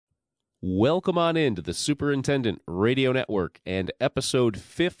Welcome on into the Superintendent Radio Network and episode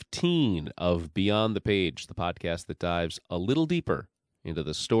 15 of Beyond the Page, the podcast that dives a little deeper into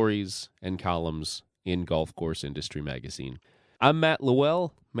the stories and columns in Golf Course Industry Magazine. I'm Matt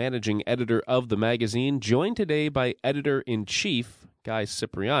LaWell, managing editor of the magazine, joined today by editor-in-chief Guy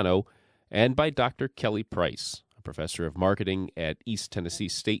Cipriano and by Dr. Kelly Price, a professor of marketing at East Tennessee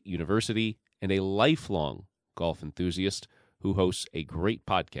State University and a lifelong golf enthusiast who hosts a great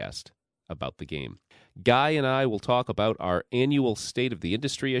podcast about the game. Guy and I will talk about our annual State of the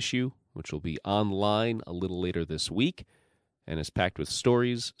Industry issue, which will be online a little later this week, and is packed with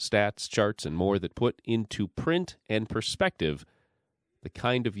stories, stats, charts, and more that put into print and perspective the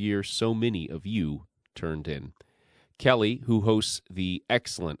kind of year so many of you turned in. Kelly, who hosts the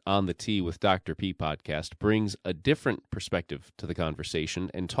excellent On the Tee with Dr. P podcast, brings a different perspective to the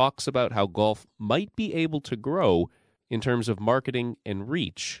conversation and talks about how golf might be able to grow in terms of marketing and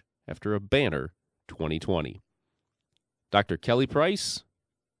reach after a banner 2020. Dr. Kelly Price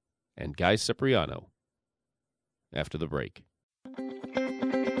and Guy Cipriano after the break.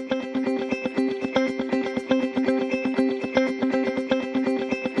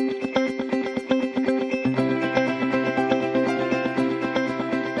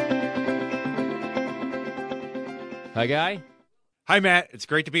 Hi, Guy. Hi, Matt. It's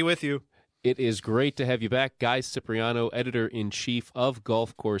great to be with you. It is great to have you back. Guy Cipriano, editor-in-chief of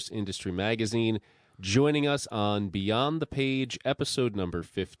Golf Course Industry Magazine, joining us on Beyond the Page, episode number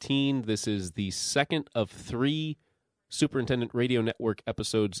 15. This is the second of 3 Superintendent Radio Network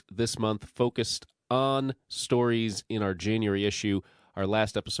episodes this month focused on stories in our January issue. Our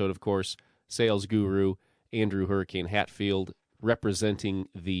last episode, of course, sales guru Andrew Hurricane Hatfield, representing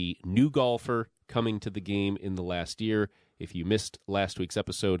the new golfer coming to the game in the last year. If you missed last week's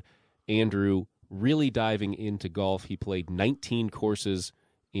episode, Andrew really diving into golf. He played 19 courses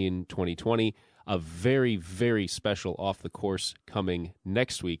in 2020. A very, very special off the course coming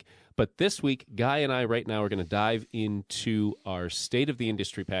next week. But this week, Guy and I right now are going to dive into our State of the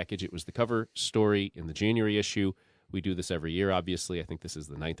Industry package. It was the cover story in the January issue. We do this every year, obviously. I think this is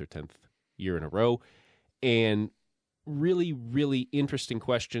the 9th or 10th year in a row. And really, really interesting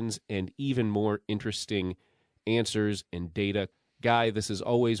questions and even more interesting answers and data. Guy, this is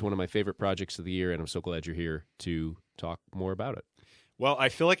always one of my favorite projects of the year, and I'm so glad you're here to talk more about it. Well, I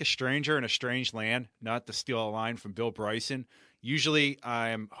feel like a stranger in a strange land, not to steal a line from Bill Bryson. Usually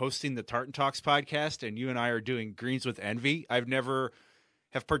I'm hosting the Tartan Talks podcast, and you and I are doing Greens with Envy. I've never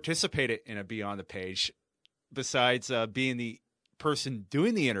have participated in a Beyond the Page besides being the person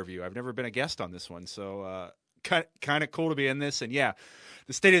doing the interview. I've never been a guest on this one, so kind of cool to be in this. And yeah,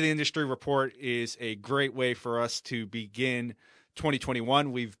 the State of the Industry report is a great way for us to begin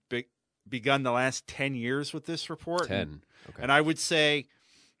 2021. We've begun the last 10 years with this report. 10. Okay. And I would say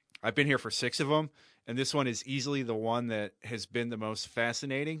I've been here for 6 of them, and this one is easily the one that has been the most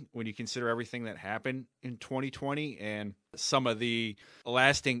fascinating when you consider everything that happened in 2020 and some of the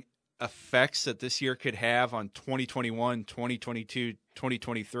lasting effects that this year could have on 2021, 2022,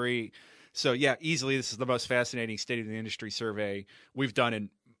 2023. So yeah, easily this is the most fascinating State of the Industry survey we've done in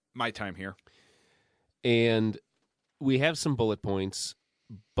my time here. And we have some bullet points,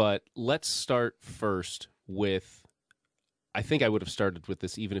 but let's start first with, I think I would have started with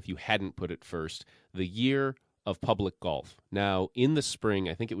this even if you hadn't put it first, the year of public golf. Now, in the spring,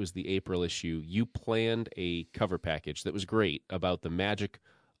 I think it was the April issue, you planned a cover package that was great about the magic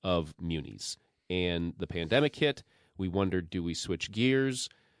of munis. And the pandemic hit. We wondered, do we switch gears?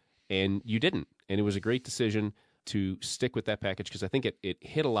 And you didn't. And it was a great decision to stick with that package because I think it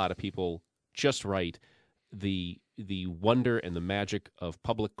hit a lot of people just right. The wonder and the magic of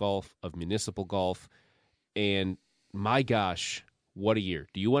public golf, of municipal golf, and my gosh, what a year.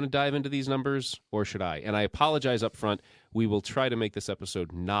 Do you want to dive into these numbers, or should I? And I apologize up front. We will try to make this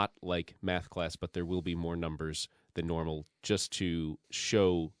episode not like math class, but there will be more numbers than normal just to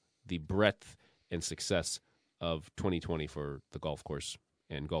show the breadth and success of 2020 for the golf course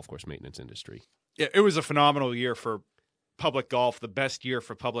and golf course maintenance industry. Yeah, it was a phenomenal year for public golf, the best year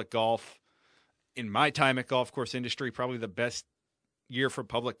for public golf in my time at Golf Course Industry, probably the best year for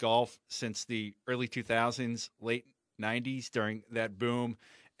public golf since the early 2000s, late 90s during that boom.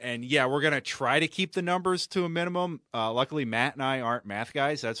 And yeah, we're going to try to keep the numbers to a minimum. Luckily, Matt and I aren't math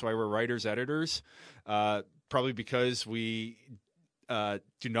guys. That's why we're writers, editors, probably because we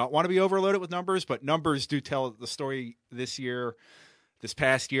do not want to be overloaded with numbers, but numbers do tell the story this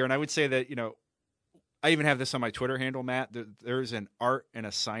past year. And I would say that, I even have this on my Twitter handle, Matt. There's an art and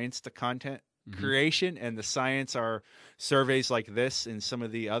a science to content creation, and the science are surveys like this and some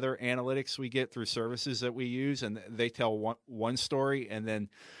of the other analytics we get through services that we use, and they tell one story, and then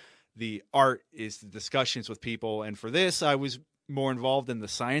The art is the discussions with people. And for this, I was more involved in the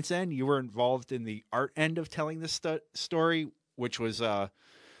science end. You were involved in the art end of telling this story, which was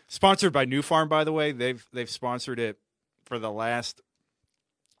sponsored by New Farm, by the way. They've sponsored it for the last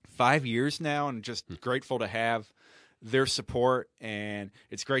 5 years now, and just grateful to have their support. And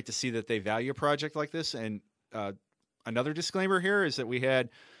it's great to see that they value a project like this. And another disclaimer here is that we had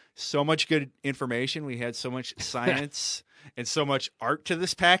so much good information. We had so much science and so much art to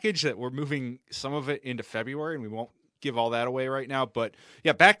this package that we're moving some of it into February, and we won't give all that away right now. But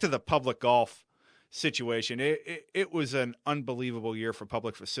yeah, back to the public golf situation. It was an unbelievable year for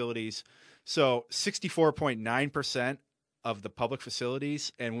public facilities. So 64.9% of the public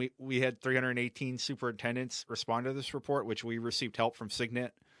facilities, and we had 318 superintendents respond to this report, which we received help from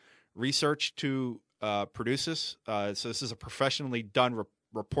Signet Research to produce this. So this is a professionally done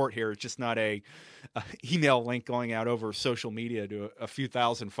report here. It's just not a email link going out over social media to a few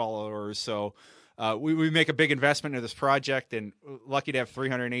thousand followers. So we make a big investment in this project, and lucky to have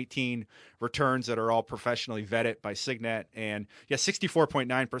 318 returns that are all professionally vetted by Signet. And yeah,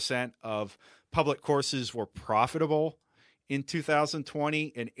 64.9% of public courses were profitable in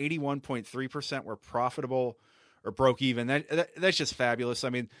 2020, and 81.3% were profitable or broke even. That's just fabulous. I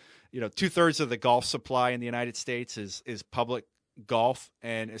mean, 2/3 of the golf supply in the United States is public golf,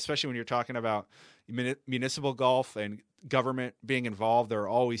 and especially when you're talking about municipal golf and government being involved, there are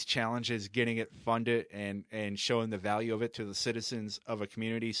always challenges getting it funded and showing the value of it to the citizens of a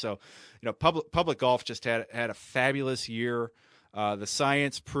community. So, public golf just had a fabulous year. The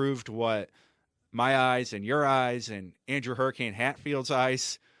science proved what my eyes and your eyes and Andrew Hurricane Hatfield's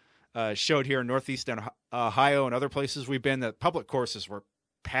eyes showed here in Northeastern Ohio and other places we've been, that public courses were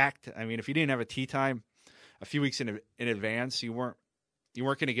packed. I mean, if you didn't have a tee time a few weeks in advance, you weren't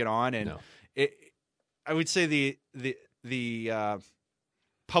going to get on. And no. I would say the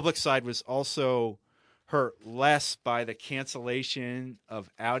public side was also hurt less by the cancellation of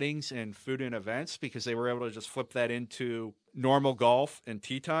outings and food and events, because they were able to just flip that into normal golf and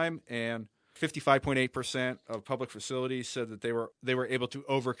tee time. And 55.8% of public facilities said that they were able to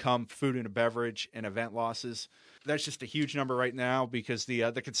overcome food and beverage and event losses. That's just a huge number right now, because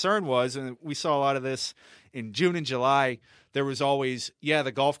the concern was, and we saw a lot of this in June and July, there was always,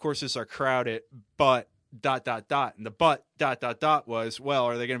 the golf courses are crowded, but ... And the but ... was, well,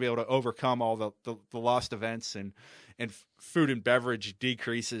 are they going to be able to overcome all the lost events and food and beverage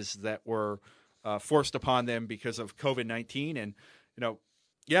decreases that were forced upon them because of COVID-19? And,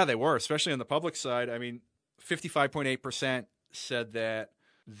 they were, especially on the public side. I mean, 55.8% said that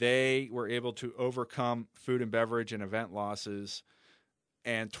they were able to overcome food and beverage and event losses,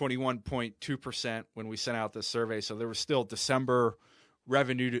 and 21.2% when we sent out the survey. So there was still December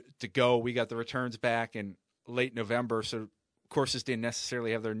revenue to go. We got the returns back in late November, so courses didn't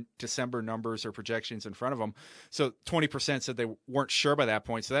necessarily have their December numbers or projections in front of them. So 20% said they weren't sure by that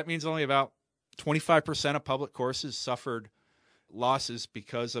point. So that means only about 25% of public courses suffered losses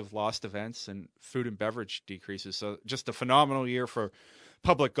because of lost events and food and beverage decreases. So just a phenomenal year for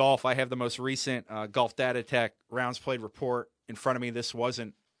public golf. I have the most recent Golf Data Tech rounds played report in front of me. This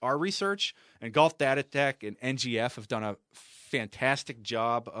wasn't our research, and Golf Data Tech and NGF have done a fantastic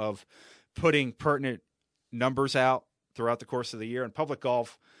job of putting pertinent numbers out throughout the course of the year. And public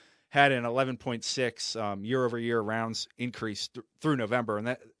golf had an 11.6 year-over-year rounds increase through November,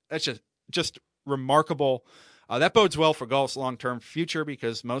 and that's just remarkable. That bodes well for golf's long-term future,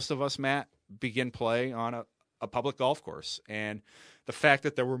 because most of us, Matt, begin play on a public golf course. And the fact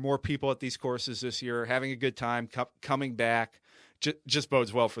that there were more people at these courses this year, having a good time, coming back, just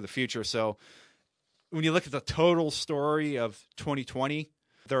bodes well for the future. So when you look at the total story of 2020,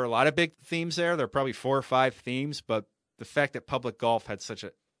 there are a lot of big themes there. There are probably 4 or 5 themes, but the fact that public golf had such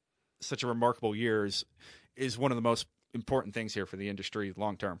a remarkable year is one of the most important things here for the industry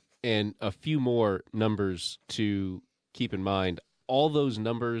long term. And a few more numbers to keep in mind. All those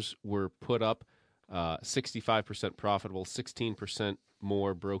numbers were put up 65% profitable, 16%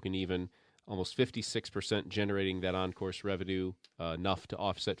 more broken even, almost 56% generating that on-course revenue, enough to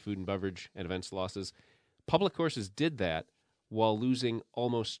offset food and beverage and events losses. Public courses did that while losing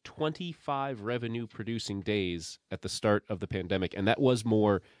almost 25 revenue-producing days at the start of the pandemic, and that was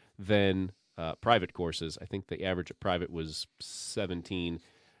more than private courses. I think the average at private was 17.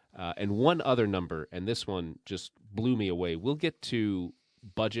 And one other number, and this one just blew me away. We'll get to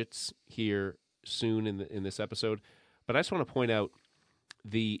budgets here soon in this episode, but I just want to point out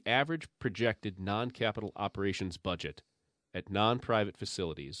the average projected non-capital operations budget at non-private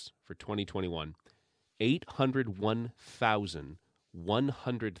facilities for 2021,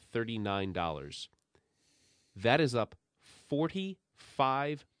 $801,139. That is up 45%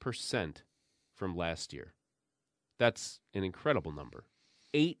 5% from last year. That's an incredible number.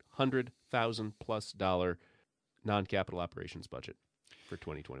 $800,000 plus non-capital operations budget for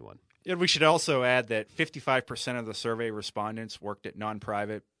 2021. And we should also add that 55% of the survey respondents worked at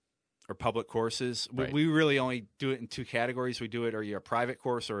non-private or public courses. Right. We really only do it in two categories. We do it, are you a private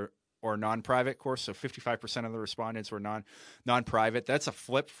course or a non-private course? So 55% of the respondents were non-private. That's a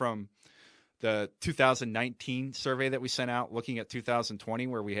flip from the 2019 survey that we sent out looking at 2020,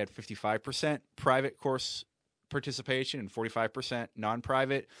 where we had 55% private course participation and 45%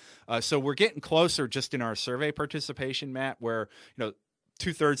 non-private. So we're getting closer just in our survey participation, Matt, where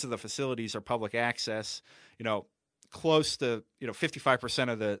 2/3 of the facilities are public access. Close to 55%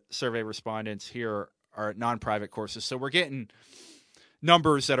 of the survey respondents here are at non-private courses. So we're getting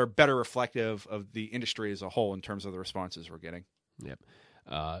numbers that are better reflective of the industry as a whole in terms of the responses we're getting. Yep.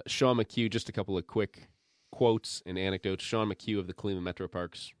 Sean McHugh, just a couple of quick quotes and anecdotes. Sean McHugh of the Cleveland Metro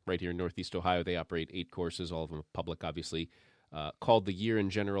Parks right here in Northeast Ohio. They operate 8 courses, all of them public, obviously. Called the year in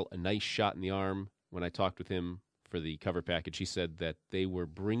general a nice shot in the arm. When I talked with him for the cover package, he said that they were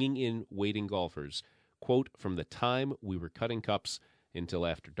bringing in waiting golfers, quote, from the time we were cutting cups until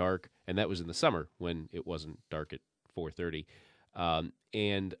after dark. And that was in the summer when it wasn't dark at 4:30.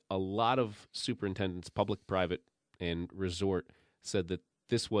 And a lot of superintendents, public, private, and resort, said that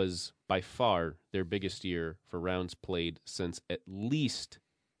this was by far their biggest year for rounds played since at least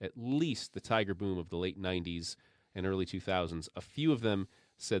the Tiger boom of the late 90s and early 2000s. A few of them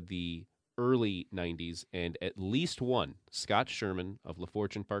said the early 90s, and at least one, Scott Sherman of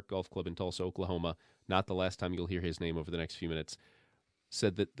LaFortune Park Golf Club in Tulsa, Oklahoma, not the last time you'll hear his name over the next few minutes,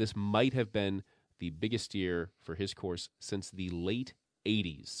 said that this might have been the biggest year for his course since the late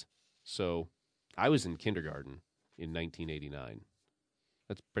 80s. So I was in kindergarten in 1989.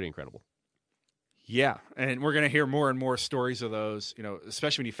 That's pretty incredible. Yeah, and we're going to hear more and more stories of those,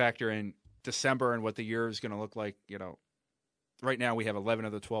 especially when you factor in December and what the year is going to look like. Right now we have 11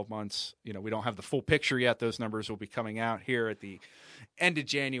 of the 12 months. We don't have the full picture yet. Those numbers will be coming out here at the end of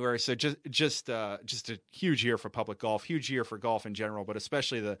January. So just a huge year for public golf, huge year for golf in general, but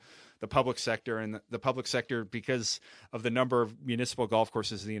especially the public sector. And the public sector, because of the number of municipal golf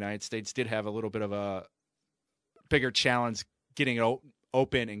courses in the United States, did have a little bit of a bigger challenge getting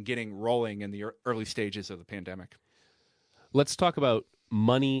open and getting rolling in the early stages of the pandemic. Let's talk about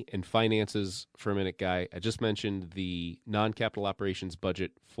money and finances for a minute, Guy. I just mentioned the non-capital operations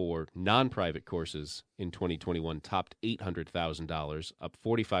budget for non-private courses in 2021 topped $800,000, up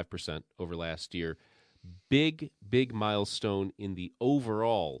 45% over last year. Big milestone in the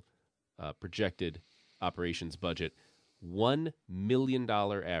overall projected operations budget. $1 million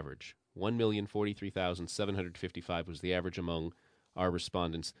average. $1,043,755 was the average among our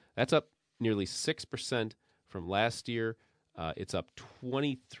respondents. That's up nearly 6% from last year. It's up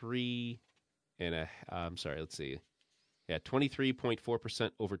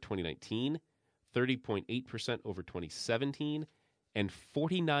 23.4% over 2019, 30.8% over 2017, and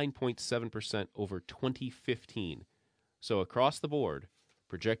 49.7% over 2015. So across the board,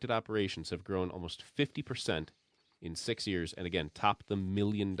 projected operations have grown almost 50% in 6 years, and again, topped the $1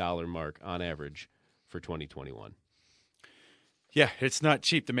 million mark on average for 2021. Yeah, it's not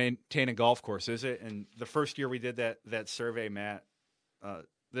cheap to maintain a golf course, is it? And the first year we did that survey, Matt,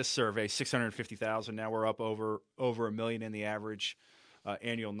 this survey, 650,000. Now we're up over $1 million in the average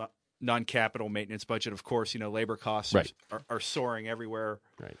annual non-capital maintenance budget. Of course, labor costs right. are soaring everywhere.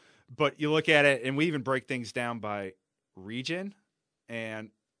 Right. But you look at it, and we even break things down by region, and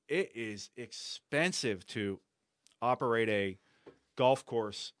it is expensive to operate a golf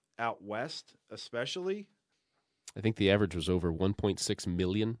course out west, especially. I think the average was over 1.6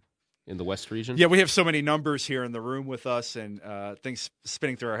 million in the West region. Yeah, we have so many numbers here in the room with us and things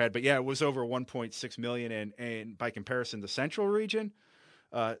spinning through our head. But yeah, it was over 1.6 million, and by comparison, the Central region,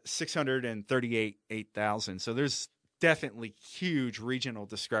 638,000. So there's definitely huge regional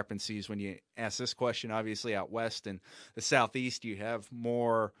discrepancies when you ask this question. Obviously, out west and the Southeast, you have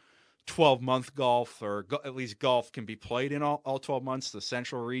more 12-month golf, or at least golf can be played in all 12 months. The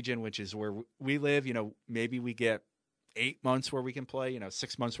Central region, which is where we live, maybe we get 8 months where we can play,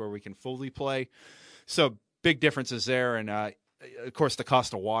 6 months where we can fully play. So big differences there. And of course, the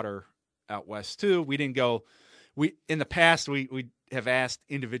cost of water out west too. In the past, we have asked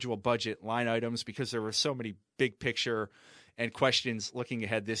individual budget line items because there were so many big picture and questions looking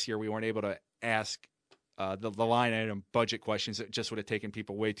ahead this year. We weren't able to ask the line item budget questions. It just would have taken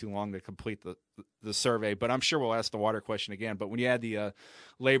people way too long to complete the survey. But I'm sure we'll ask the water question again. But when you add the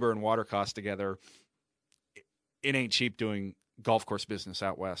labor and water costs together, it ain't cheap doing golf course business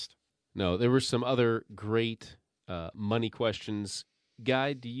out west. No, there were some other great money questions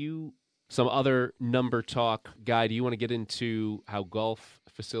Guy, some other number talk, Guy, do you want to get into how golf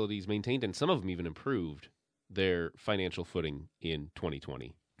facilities maintained, and some of them even improved, their financial footing in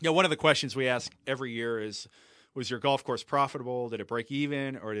 2020? Yeah, one of the questions we ask every year is, was your golf course profitable? Did it break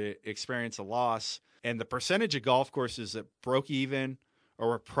even, or did it experience a loss? And the percentage of golf courses that broke even or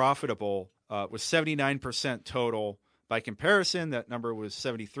were profitable was 79% total. By comparison, that number was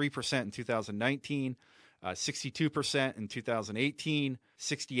 73% in 2019, 62% in 2018,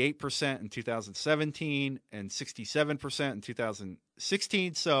 68% in 2017, and 67% in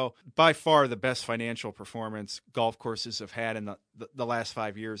 2016. So by far the best financial performance golf courses have had in the last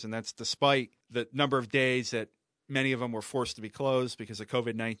 5 years. And that's despite the number of days that many of them were forced to be closed because of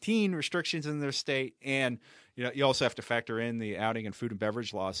COVID-19 restrictions in their state. And you also have to factor in the outing and food and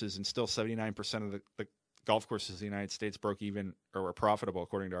beverage losses, and still 79% of the golf courses in the United States broke even or were profitable,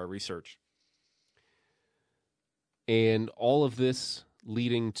 according to our research. And all of this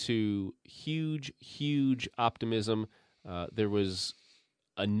leading to huge, huge optimism. There was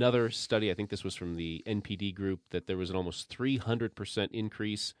another study, I think this was from the NPD group, that there was an almost 300%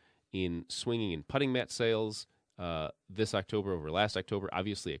 increase in swinging and putting mat sales this October over last October.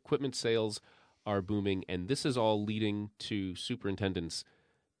 Obviously, equipment sales are booming, and this is all leading to superintendents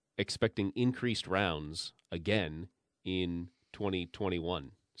expecting increased rounds again in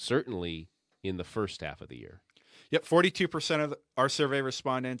 2021, certainly in the first half of the year. Yep, 42% of our survey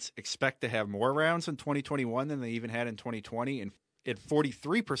respondents expect to have more rounds in 2021 than they even had in 2020, and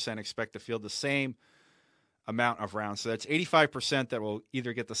 43% expect to field the same amount of rounds. So that's 85% that will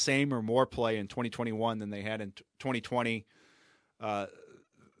either get the same or more play in 2021 than they had in 2020.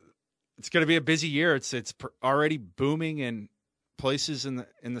 It's going to be a busy year. It's already booming in places in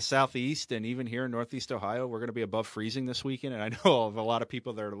the Southeast, and even here in Northeast Ohio, we're going to be above freezing this weekend. And I know of a lot of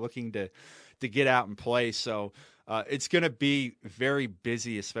people that are looking to get out and play. So it's going to be very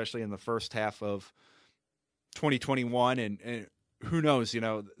busy, especially in the first half of 2021. And who knows,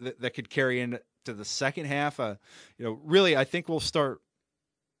 that could carry into the second half. Really, I think we'll start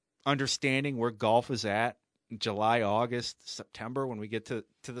understanding where golf is at in July, August, September, when we get to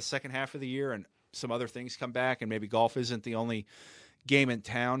the second half of the year and some other things come back, and maybe golf isn't the only game in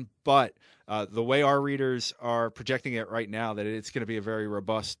town. But the way our readers are projecting it right now, that it's going to be a very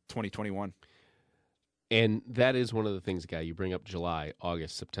robust 2021. And that is one of the things, Guy, you bring up July,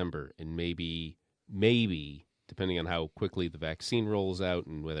 August, September, and maybe, depending on how quickly the vaccine rolls out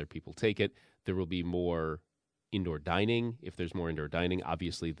and whether people take it, there will be more indoor dining. If there's more indoor dining,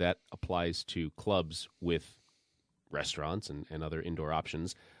 obviously that applies to clubs with restaurants and other indoor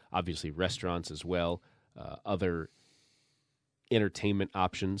options. Obviously restaurants as well, other entertainment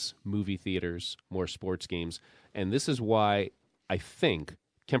options, movie theaters, more sports games. And this is why I think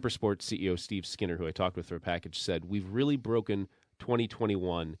Kemper Sports CEO Steve Skinner, who I talked with for a package, said we've really broken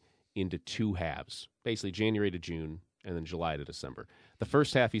 2021 into two halves, basically January to June and then July to December. The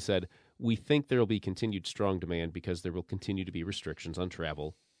first half, he said, we think there will be continued strong demand because there will continue to be restrictions on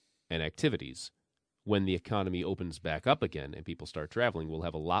travel and activities. When the economy opens back up again and people start traveling, we'll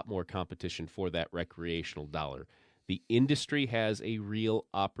have a lot more competition for that recreational dollar. The industry has a real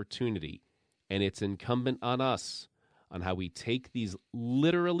opportunity, and it's incumbent on us on how we take these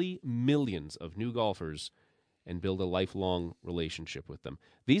literally millions of new golfers and build a lifelong relationship with them.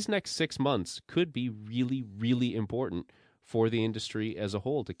 These next 6 months could be really, really important for the industry as a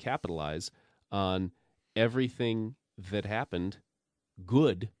whole to capitalize on everything that happened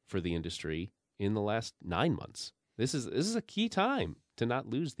good for the industry in the last 9 months. This is a key time to not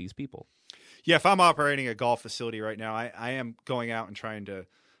lose these people. Yeah, if I'm operating a golf facility right now, I am going out and trying to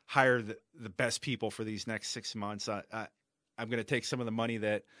hire the best people for these next 6 months. I'm going to take some of the money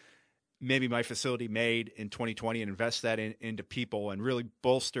that maybe my facility made in 2020 and invest that into people and really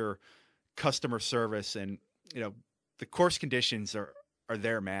bolster customer service. And, the course conditions are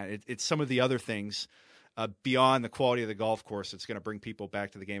there, man. It's some of the other things beyond the quality of the golf course that's going to bring people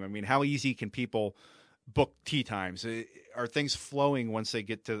back to the game. I mean, how easy can people book tee times? Are things flowing once they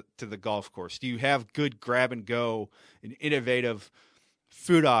get to the golf course? Do you have good grab and go and innovative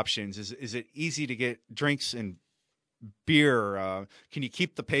food options? Is it easy to get drinks and beer? Can you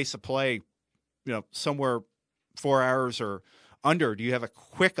keep the pace of play, somewhere 4 hours or under? Do you have a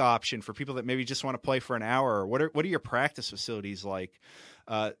quick option for people that maybe just want to play for an hour? What are your practice facilities like?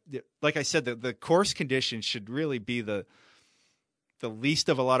 Like I said, the course conditions should really be the least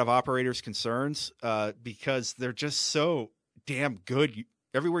of a lot of operators' concerns because they're just so damn good.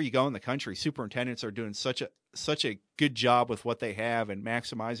 Everywhere you go in the country, superintendents are doing such a good job with what they have and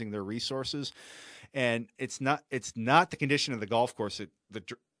maximizing their resources. And it's not the condition of the golf course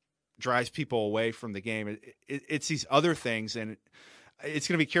that drives people away from the game. It's these other things. And it's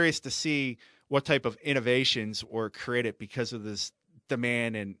going to be curious to see what type of innovations were created because of this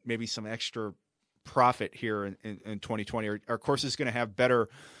demand and maybe some extra profit here in 2020. Are courses going to have better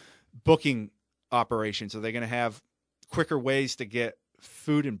booking operations? Are they going to have quicker ways to get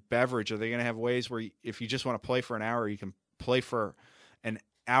food and beverage? Are they going to have ways where if you just want to play for an hour, you can play for an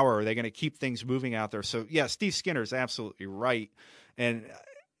hour? Are they going to keep things moving out there? So yeah, Steve Skinner is absolutely right. And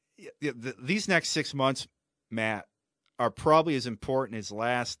these next 6 months, Matt, are probably as important as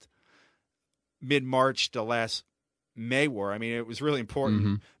last mid-March to last May were. I mean, it was really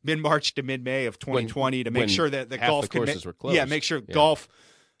important mid-March to mid-May of 2020 to make sure that the golf courses were closed. make sure golf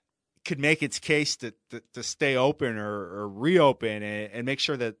could make its case to stay open or reopen, and make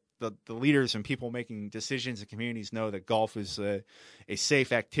sure that the leaders and people making decisions in communities know that golf is a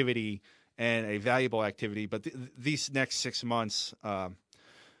safe activity and a valuable activity. But these next 6 months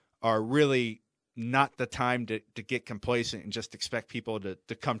are really not the time to get complacent and just expect people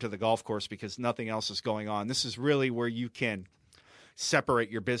to come to the golf course because nothing else is going on. This is really where you can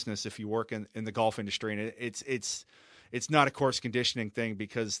separate your business if you work in the golf industry. And it's not a course conditioning thing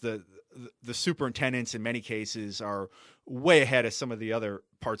because the superintendents in many cases are way ahead of some of the other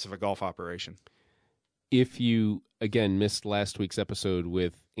parts of a golf operation. If you, again, missed last week's episode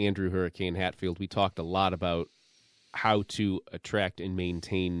with Andrew Hurricane Hatfield, we talked a lot about how to attract and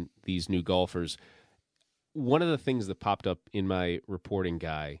maintain these new golfers. One of the things that popped up in my reporting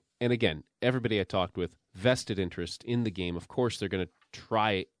guy, and again, everybody I talked with, vested interest in the game. Of course, they're going to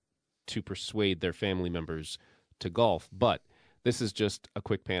try to persuade their family members to golf, but this is just a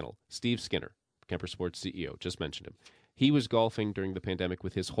quick panel. Steve Skinner, Kemper Sports CEO, just mentioned him. He was golfing during the pandemic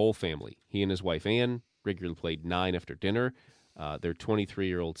with his whole family. He and his wife, Ann, regularly played 9 after dinner. Their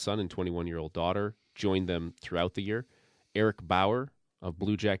 23-year-old son and 21-year-old daughter joined them throughout the year. Eric Bauer of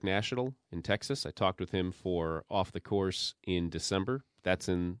Blue Jack National in Texas. I talked with him for Off the Course in December. That's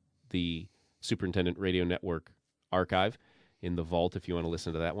in the Superintendent Radio Network archive in the vault if you want to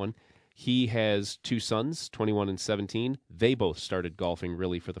listen to that one. He has 2 sons, 21 and 17. They both started golfing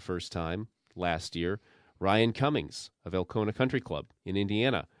really for the first time last year. Ryan Cummings of Elkona Country Club in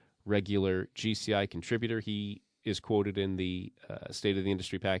Indiana, regular GCI contributor. He is quoted in the State of the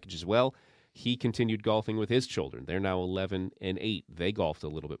Industry package as well. He continued golfing with his children. They're now 11 and 8. They golfed a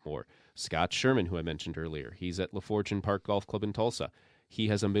little bit more. Scott Sherman, who I mentioned earlier, he's at LaFortune Park Golf Club in Tulsa. He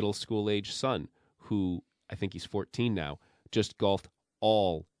has a middle school-age son who, I think he's 14 now, just golfed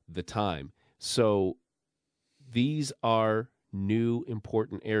all the time. So these are new,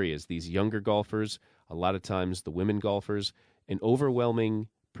 important areas. These younger golfers, a lot of times the women golfers, an overwhelming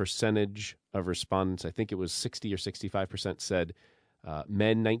percentage of respondents, I think it was 60 or 65% said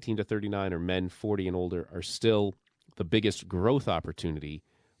men 19 to 39 or men 40 and older are still the biggest growth opportunity.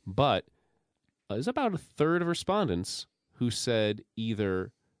 But there's about a third of respondents who said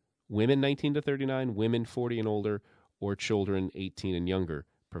either women 19 to 39, women 40 and older, or children 18 and younger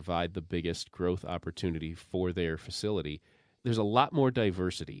provide the biggest growth opportunity for their facility. There's a lot more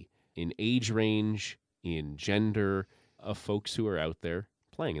diversity in age range, in gender of folks who are out there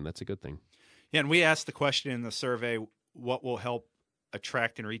playing, and that's a good thing. Yeah, and we asked the question in the survey, what will help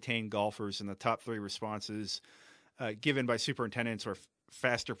attract and retain golfers, and the top 3 responses given by superintendents are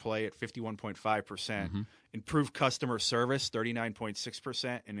faster play at 51.5%, improved customer service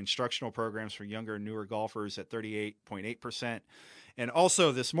 39.6%, and instructional programs for younger and newer golfers at 38.8%. And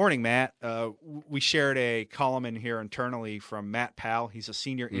also this morning, Matt, we shared a column in here internally from Matt Powell. He's a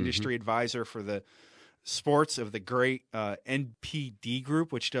senior industry advisor for the sports of the great NPD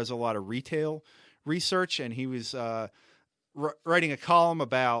group, which does a lot of retail research. And he was writing a column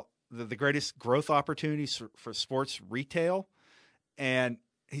about the greatest growth opportunities for sports retail. And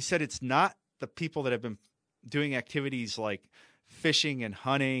he said it's not the people that have been doing activities like fishing and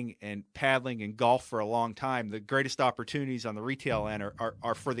hunting and paddling and golf for a long time. The greatest opportunities on the retail end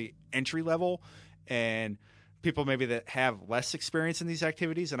are for the entry level and people maybe that have less experience in these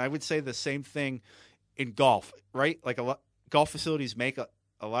activities. And I would say the same thing in golf, right? Like golf facilities make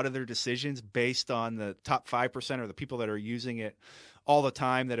a lot of their decisions based on the top 5% or the people that are using it all the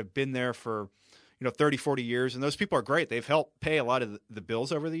time, that have been there for 30, 40 years. And those people are great. They've helped pay a lot of the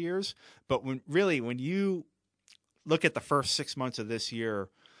bills over the years. But when you look at the first 6 months of this year,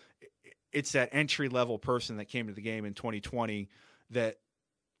 it's that entry-level person that came to the game in 2020 that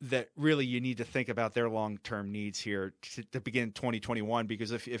really you need to think about their long-term needs here to begin 2021.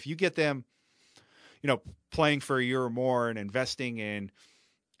 Because if you get them, playing for a year or more and investing in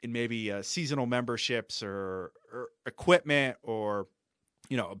maybe seasonal memberships or equipment or,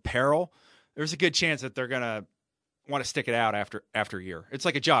 apparel, there's a good chance that they're going to want to stick it out after a year. It's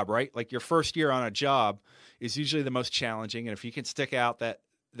like a job, right? Like your first year on a job is usually the most challenging, and if you can stick out that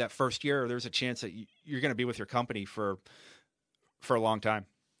first year, there's a chance that you're going to be with your company for a long time.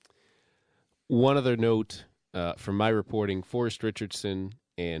 One other note from my reporting, Forrest Richardson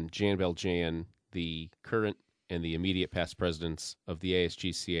and Jan Beljan, the current and the immediate past presidents of the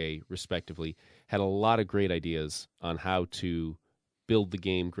ASGCA, respectively, had a lot of great ideas on how to build the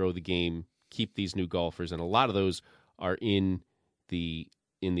game, grow the game, keep these new golfers, and a lot of those are in the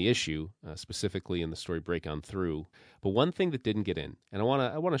issue, specifically in the story Break On Through. But one thing that didn't get in, and I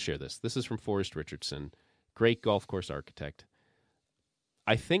want to share this. This is from Forrest Richardson, great golf course architect.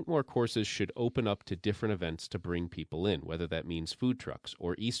 I think more courses should open up to different events to bring people in, whether that means food trucks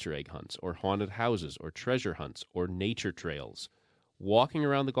or Easter egg hunts or haunted houses or treasure hunts or nature trails. Walking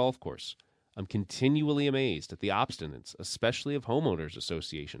around the golf course, I'm continually amazed at the obstinance, especially of homeowners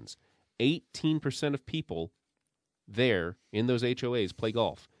associations. 18% of people there in those HOAs play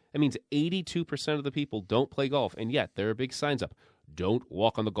golf. That means 82% of the people don't play golf, and yet there are big signs up, don't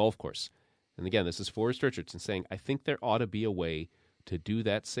walk on the golf course. And again, this is Forrest Richardson saying, I think there ought to be a way to do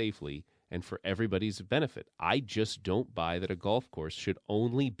that safely and for everybody's benefit. I just don't buy that a golf course should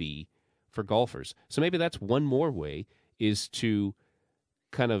only be for golfers. So maybe that's one more way, is to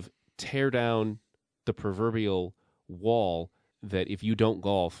kind of tear down the proverbial wall that if you don't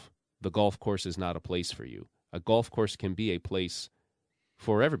golf, the golf course is not a place for you. A golf course can be a place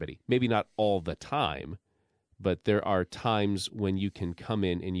for everybody. Maybe not all the time, but there are times when you can come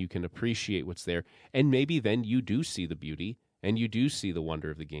in and you can appreciate what's there. And maybe then you do see the beauty and you do see the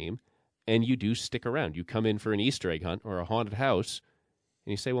wonder of the game and you do stick around. You come in for an Easter egg hunt or a haunted house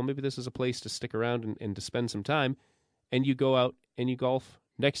and you say, well, maybe this is a place to stick around and to spend some time, and you go out and you golf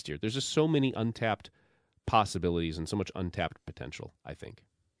next year. There's just so many untapped possibilities and so much untapped potential, I think.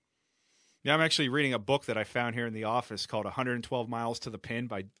 Yeah, I'm actually reading a book that I found here in the office called 112 Miles to the Pin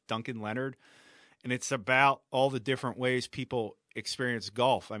by Duncan Leonard. And it's about all the different ways people experience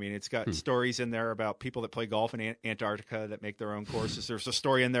golf. I mean, it's got stories in there about people that play golf in Antarctica that make their own courses. There's a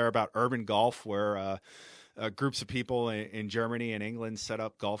story in there about urban golf where groups of people in Germany and England set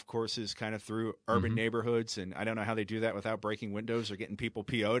up golf courses kind of through urban neighborhoods. And I don't know how they do that without breaking windows or getting people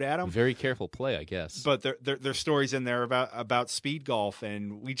PO'd at them. Very careful play, I guess. But there's stories in there about speed golf,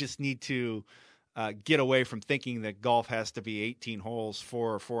 and we just need to get away from thinking that golf has to be 18 holes,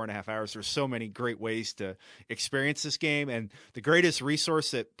 4 or 4.5 hours. There's so many great ways to experience this game, and the greatest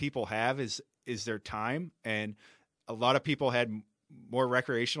resource that people have is their time. And a lot of people had more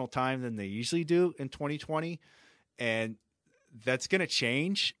recreational time than they usually do in 2020, and that's going to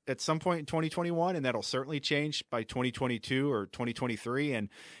change at some point in 2021, and that'll certainly change by 2022 or 2023.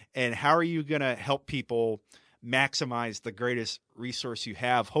 And how are you going to help people maximize the greatest resource you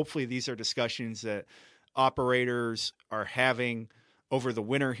have? Hopefully these are discussions that operators are having over the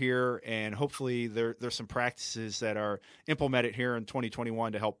winter here, and hopefully there's some practices that are implemented here in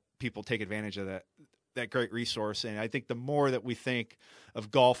 2021 to help people take advantage of that great resource. And I think the more that we think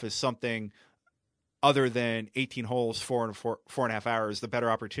of golf as something other than 18 holes, 4.5 hours, the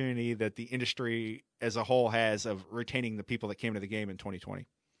better opportunity that the industry as a whole has of retaining the people that came to the game in 2020.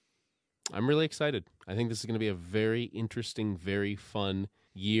 I'm really excited. I think this is going to be a very interesting, very fun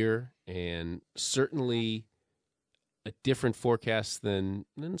year, and certainly a different forecast than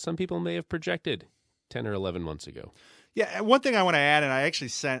some people may have projected 10 or 11 months ago. Yeah, one thing I want to add, and I actually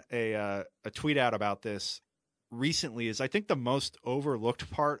sent a tweet out about this recently, is I think the most overlooked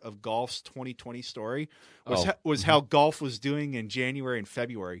part of golf's 2020 story was how golf was doing in January and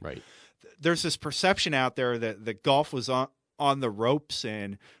February. Right. There's this perception out there that golf was on the ropes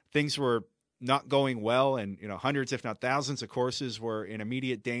and things were not going well, and hundreds if not thousands of courses were in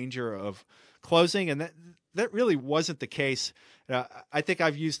immediate danger of closing, and that really wasn't the case. I think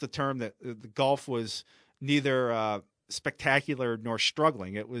I've used the term that the golf was neither spectacular nor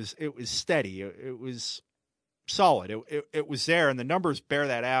struggling. It was steady. It was solid. It was there, and the numbers bear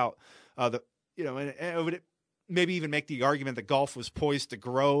that out. And it would maybe even make the argument that golf was poised to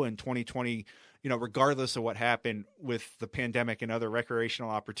grow in 2020, regardless of what happened with the pandemic and other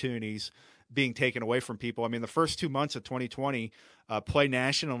recreational opportunities being taken away from people. I mean, the first 2 months of 2020, play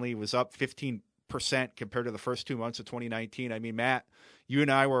nationally was up 15% compared to the first 2 months of 2019. I mean, Matt, you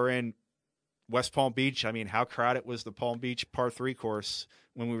and I were in West Palm Beach. I mean, how crowded was the Palm Beach par 3 course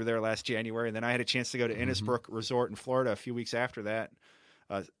when we were there last January? And then I had a chance to go to Innisbrook Resort in Florida a few weeks after that.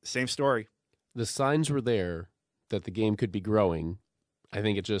 Same story. The signs were there that the game could be growing. I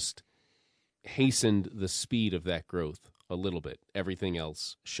think it just hastened the speed of that growth a little bit. Everything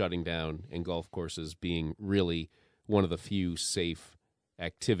else shutting down and golf courses being really one of the few safe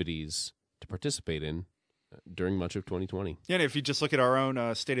activities to participate in during much of 2020. Yeah, and if you just look at our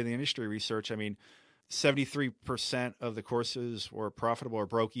own state of the industry research, I mean, 73% of the courses were profitable or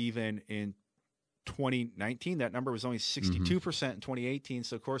broke even in 2019. That number was only 62% in 2018.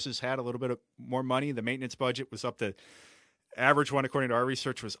 So courses had a little bit of more money. The maintenance budget was up to average one, according to our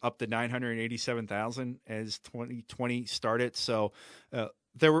research, was up to $987,000 as 2020 started. So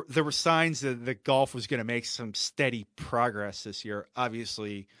there were signs that golf was going to make some steady progress this year.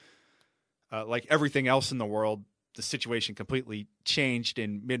 Obviously, like everything else in the world, the situation completely changed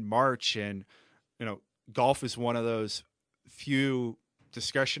in mid-March, and golf is one of those few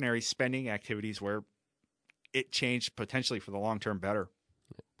discretionary spending activities where it changed potentially for the long term better.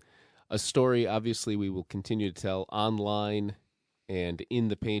 A story, obviously, we will continue to tell online and in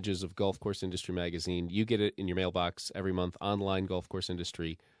the pages of Golf Course Industry Magazine. You get it in your mailbox every month, online,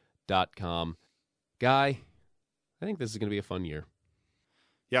 golfcourseindustry.com. Guy, I think this is going to be a fun year.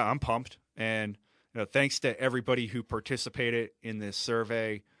 Yeah, I'm pumped. And thanks to everybody who participated in this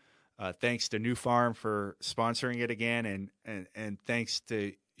survey. Thanks to New Farm for sponsoring it again. And thanks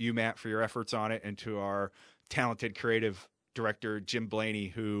to you, Matt, for your efforts on it, and to our talented creative director, Jim Blaney,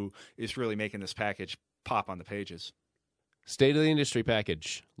 who is really making this package pop on the pages. State of the Industry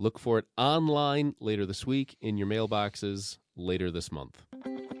package. Look for it online later this week, in your mailboxes later this month.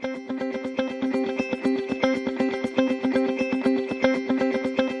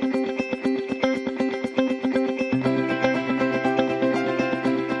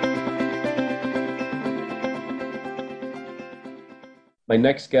 My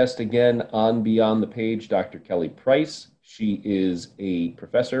next guest, again, on Beyond the Page, Dr. Kelly Price. She is a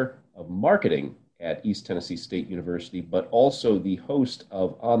professor of marketing at East Tennessee State University, but also the host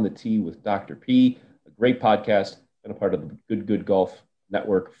of On the Tee with Dr. P, a great podcast, been a part of the Good Golf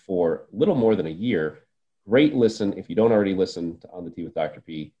Network for a little more than a year. Great listen. If you don't already listen to On the Tee with Dr.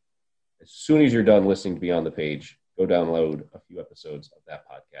 P, as soon as you're done listening to Beyond the Page, go download a few episodes of that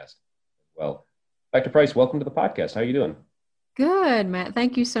podcast as well. Dr. Price, welcome to the podcast. How are you doing? Good, Matt.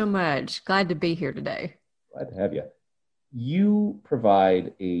 Thank you so much. Glad to be here today. Glad to have you. You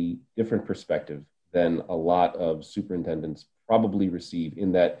provide a different perspective than a lot of superintendents probably receive,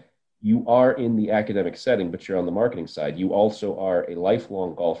 in that you are in the academic setting, but you're on the marketing side. You also are a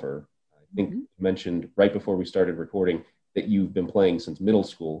lifelong golfer. I think you mentioned right before we started recording that you've been playing since middle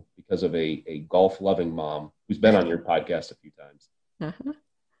school because of a golf-loving mom who's been on your podcast a few times. Uh-huh.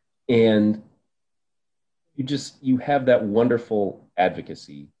 And you have that wonderful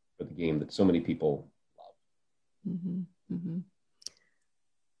advocacy for the game that so many people love. Mm-hmm. Mm-hmm.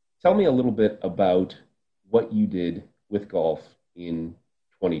 Tell me a little bit about what you did with golf in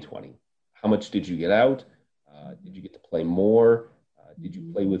 2020. How much did you get out? Did you get to play more? Did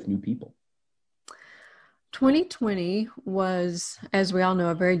you play with new people? 2020 was, as we all know,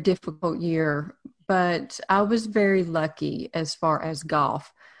 a very difficult year, but I was very lucky as far as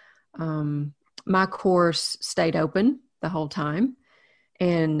golf. My course stayed open the whole time,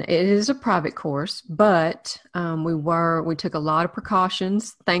 and it is a private course, but we took a lot of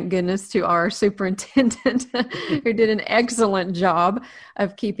precautions. Thank goodness to our superintendent who did an excellent job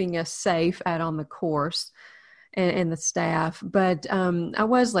of keeping us safe out on the course, and the staff. But I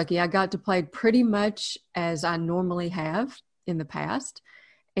was lucky. I got to play pretty much as I normally have in the past.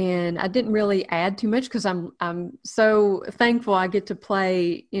 And I didn't really add too much because I'm so thankful I get to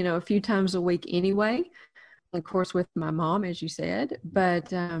play, a few times a week anyway, of course, with my mom, as you said.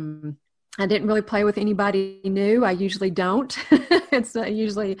 But I didn't really play with anybody new. I usually don't. It's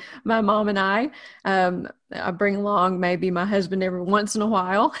usually my mom and I. I bring along maybe my husband every once in a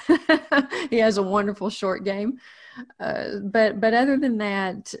while. He has a wonderful short game. But other than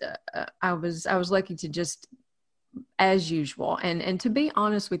that, I was lucky to just, as usual. And to be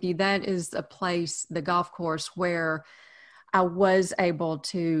honest with you, that is a place, the golf course, where I was able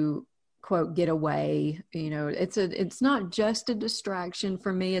to, quote, get away. It's not just a distraction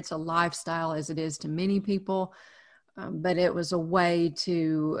for me. It's a lifestyle, as it is to many people. But it was a way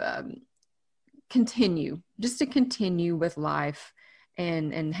to continue with life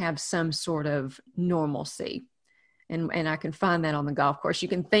and have some sort of normalcy. And I can find that on the golf course. You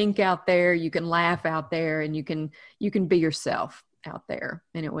can think out there, you can laugh out there, and you can be yourself out there.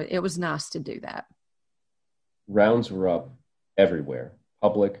 And it was nice to do that. Rounds were up everywhere,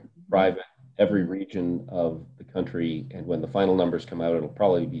 public, private, every region of the country. And when the final numbers come out, it'll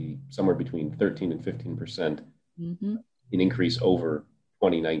probably be somewhere between 13 and 15% an increase over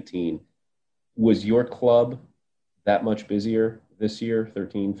 2019. Was your club that much busier this year?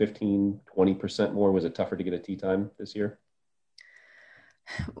 13, 15, 20% more? Was it tougher to get a tee time this year?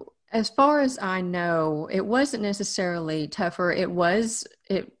 As far as I know, it wasn't necessarily tougher. It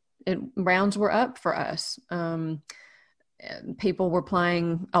rounds were up for us. People were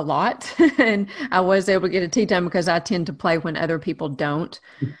playing a lot, and I was able to get a tee time because I tend to play when other people don't,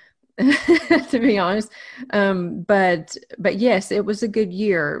 to be honest. But yes, it was a good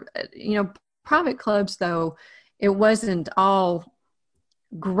year. Private clubs, though, it wasn't all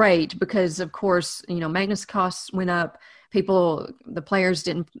great because, of course, maintenance costs went up. The players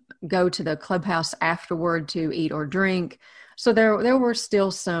didn't go to the clubhouse afterward to eat or drink. So there were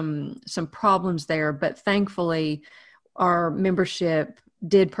still some problems there, but thankfully our membership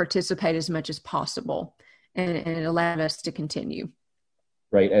did participate as much as possible, and it allowed us to continue.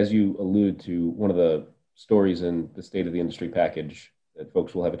 Right. As you allude to, one of the stories in the State of the Industry package that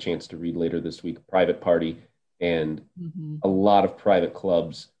folks will have a chance to read later this week, private party, and a lot of private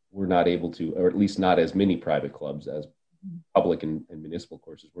clubs were not able to, or at least not as many private clubs as public and municipal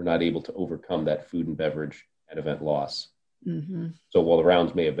courses, were not able to overcome that food and beverage and event loss. So while the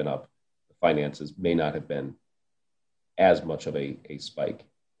rounds may have been up, the finances may not have been as much of a spike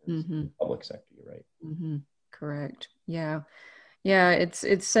as the public sector. You're right. Correct. Yeah.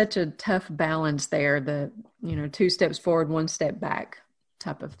 It's such a tough balance there. The 2 steps forward, 1 step back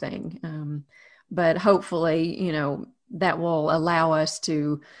type of thing. But hopefully, that will allow us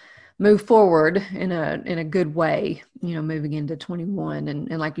to move forward in a good way. Moving into 21,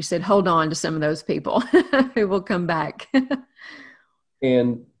 and like you said, hold on to some of those people who will come back.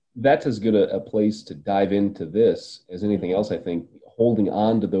 And that's as good a place to dive into this as anything else, I think, holding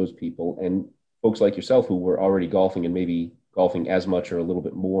on to those people and folks like yourself who were already golfing and maybe golfing as much or a little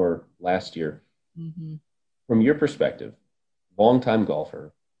bit more last year. From your perspective, longtime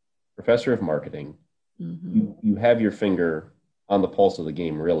golfer, professor of marketing, you have your finger on the pulse of the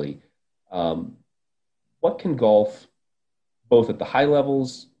game, really. What can golf, both at the high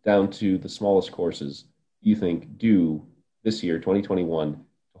levels down to the smallest courses, you think do this year, 2021, to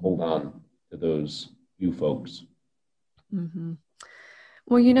hold on to those new folks?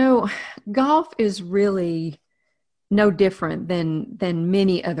 Well, golf is really no different than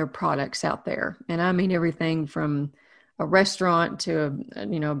many other products out there. And I mean everything from a restaurant to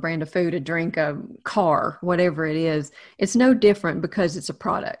a brand of food, a drink, a car, whatever it is. It's no different because it's a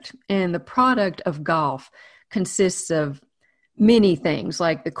product. And the product of golf consists of many things,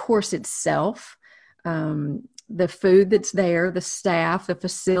 like the course itself, the food that's there, the staff, the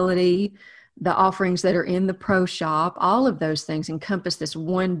facility, the offerings that are in the pro shop. All of those things encompass this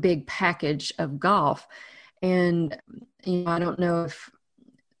one big package of golf. And I don't know if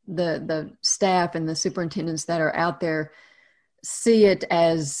the staff and the superintendents that are out there see it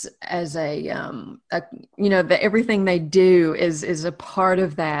as that everything they do is a part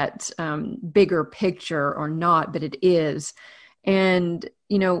of that bigger picture or not, but it is. And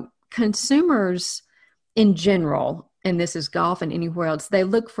consumers in general, and this is golf and anywhere else, they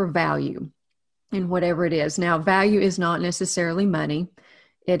look for value in whatever it is. Now, value is not necessarily money.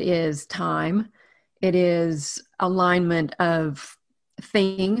 It is time. It is alignment of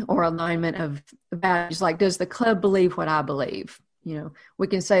thinking or alignment of values. Like, does the club believe what I believe? We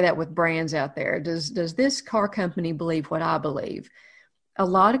can say that with brands out there. Does this car company believe what I believe? A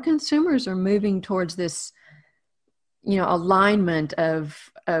lot of consumers are moving towards this, alignment of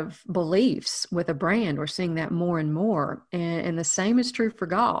beliefs with a brand. We're seeing that more and more. And the same is true for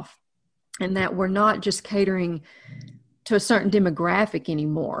golf. And that we're not just catering to a certain demographic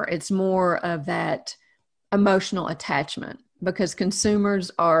anymore. It's more of that emotional attachment, because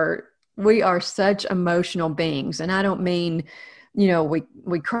we are such emotional beings. And I don't mean,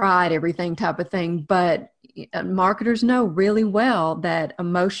 we cried everything type of thing, but marketers know really well that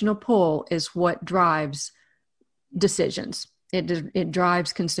emotional pull is what drives decisions. It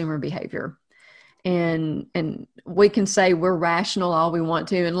drives consumer behavior. And we can say we're rational all we want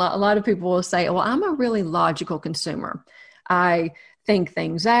to. And a lot of people will say, well, I'm a really logical consumer. I think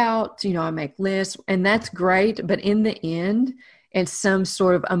things out, I make lists, and that's great. But in the end, it's some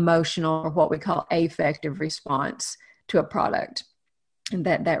sort of emotional, or what we call affective response to a product. And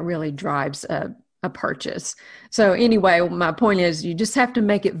that really drives a purchase. So anyway, my point is you just have to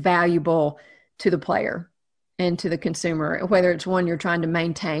make it valuable to the player and to the consumer, whether it's one you're trying to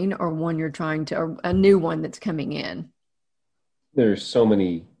maintain or one you're or a new one that's coming in. There's so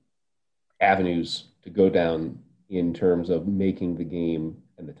many avenues to go down in terms of making the game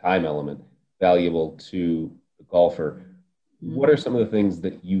and the time element valuable to the golfer. What are some of the things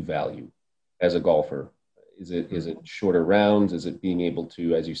that you value as a golfer? Is it shorter rounds? Is it being able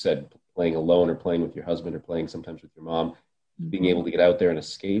to, as you said, playing alone or playing with your husband or playing sometimes with your mom, being able to get out there and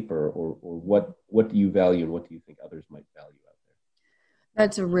escape, or what do you value and what do you think others might value out there?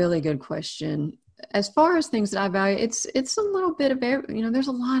 That's a really good question. as far as things that I value, it's a little bit of, there's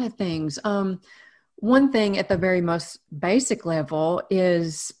a lot of things. One thing at the very most basic level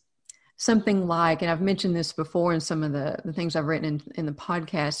is something like, and I've mentioned this before in some of the things I've written in the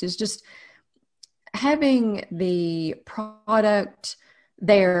podcast, is just having the product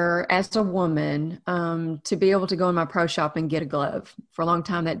there as a woman, to be able to go in my pro shop and get a glove. For a long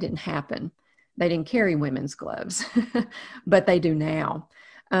time, that didn't happen. They didn't carry women's gloves, but they do now.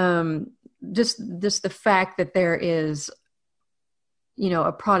 Just the fact that there is,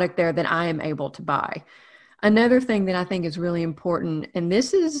 a product there that I am able to buy. Another thing that I think is really important, and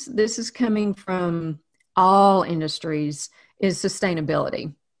this is coming from all industries, is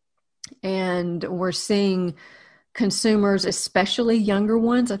sustainability. And we're seeing consumers, especially younger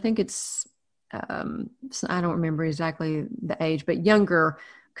ones, I think it's, I don't remember exactly the age, but younger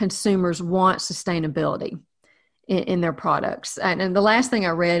consumers want sustainability in their products. And the last thing I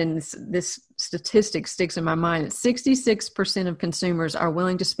read, and this statistic sticks in my mind, that 66% of consumers are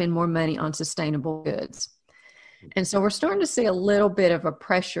willing to spend more money on sustainable goods. And so we're starting to see a little bit of a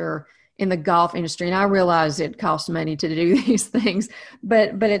pressure in the golf industry. And I realize it costs money to do these things,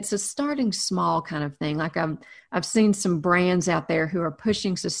 but it's a starting small kind of thing. Like I've seen some brands out there who are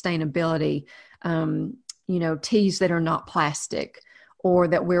pushing sustainability, tees that are not plastic, or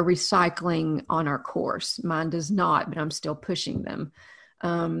that we're recycling on our course. Mine does not, but I'm still pushing them.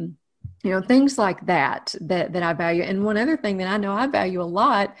 Things like that I value. And one other thing that I know I value a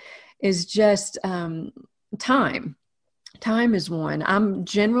lot is just time. Time is one. I'm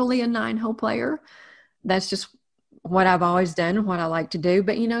generally a 9-hole player. That's just what I've always done and what I like to do.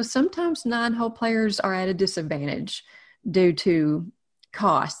 But, sometimes 9-hole players are at a disadvantage due to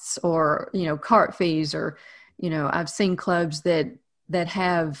costs or, cart fees, or, I've seen clubs that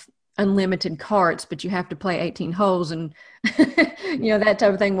have unlimited carts, but you have to play 18 holes and, that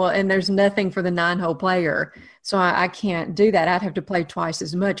type of thing. Well, and there's nothing for the 9-hole player. So I can't do that. I'd have to play twice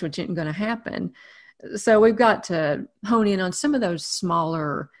as much, which isn't going to happen. So we've got to hone in on some of those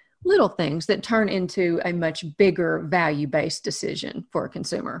smaller little things that turn into a much bigger value-based decision for a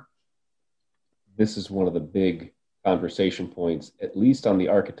consumer. This is one of the big conversation points, at least on the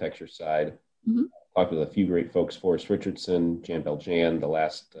architecture side. Mm-hmm. Talked with a few great folks, Forrest Richardson, Jan Beljan, the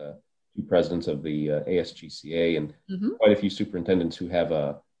last two presidents of the ASGCA, and quite a few superintendents who have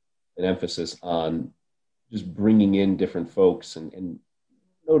an emphasis on just bringing in different folks. And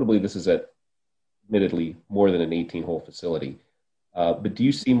notably, this is at admittedly more than an 18-hole facility. But do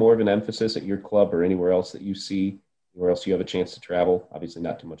you see more of an emphasis at your club or anywhere else that you see, where else you have a chance to travel? Obviously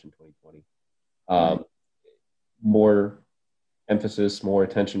not too much in 2020. More emphasis, more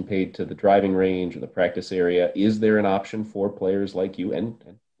attention paid to the driving range or the practice area. Is there an option for players like you and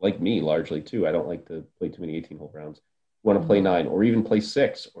like me largely too? I don't like to play too many 18-hole rounds. Want to play 9 or even play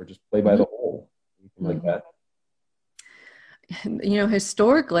 6 or just play by the hole, anything like that?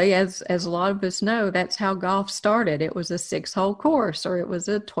 Historically, as a lot of us know, that's how golf started. It was a 6-hole course, or it was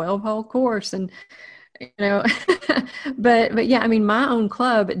a 12-hole course. And, but yeah, my own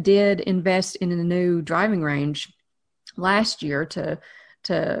club did invest in a new driving range last year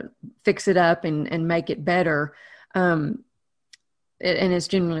to fix it up and make it better. And it's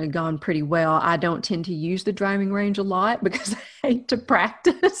generally gone pretty well. I don't tend to use the driving range a lot because I hate to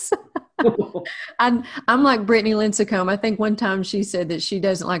practice. I'm like Brittany Lincecum. I think one time she said that she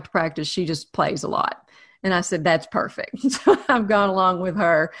doesn't like to practice. She just plays a lot. And I said, that's perfect. So I've gone along with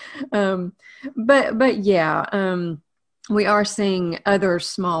her. But yeah, we are seeing other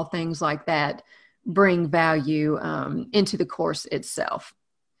small things like that bring value into the course itself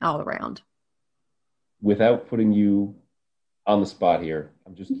all around. Without putting you on the spot here,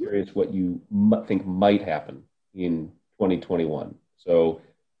 I'm just curious what you think might happen in 2021. So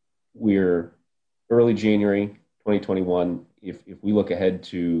we're early January 2021. If we look ahead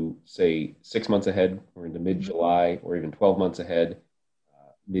to, say, 6 months ahead, or into mid-July, or even 12 months ahead,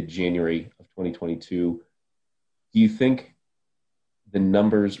 mid-January of 2022, do you think the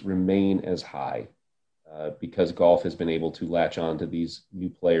numbers remain as high because golf has been able to latch on to these new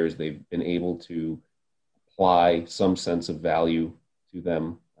players? They've been able to apply some sense of value to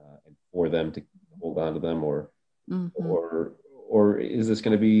them and for them to hold on to them, or is this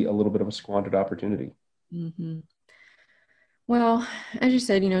going to be a little bit of a squandered opportunity? Mm-hmm. Well, as you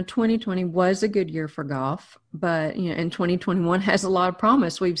said, 2020 was a good year for golf, but, and 2021 has a lot of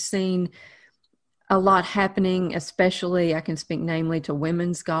promise. We've seen a lot happening, especially I can speak namely to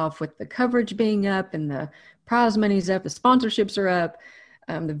women's golf, with the coverage being up and the prize money's up, the sponsorships are up,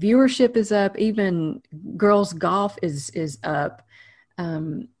 the viewership is up, even girls golf is up.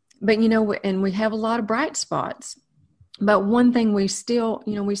 But, and we have a lot of bright spots. But one thing we still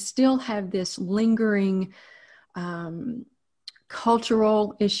have this lingering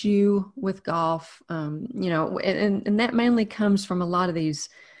cultural issue with golf, and that mainly comes from a lot of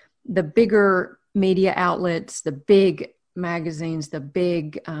the bigger media outlets, the big magazines, the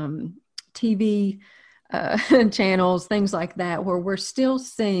big TV channels, things like that, where we're still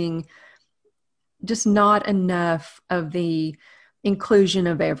seeing just not enough of the inclusion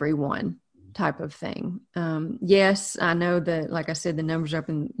of everyone type of thing. Yes, I know that, like I said, the numbers are up,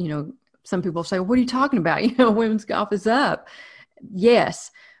 and, some people say, what are you talking about? Women's golf is up. Yes,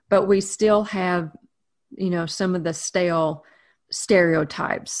 but we still have, some of the stale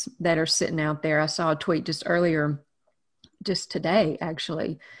stereotypes that are sitting out there. I saw a tweet just today,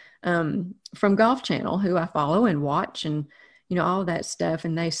 actually, from Golf Channel, who I follow and watch, and, all that stuff.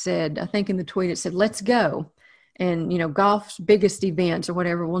 And they said, I think in the tweet, it said, let's go. And, golf's biggest events or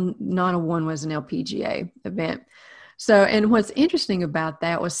whatever, well, not a one was an LPGA event. So, and what's interesting about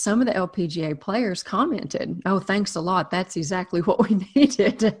that was some of the LPGA players commented, oh, thanks a lot. That's exactly what we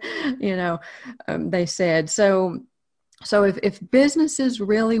needed. They said. So if businesses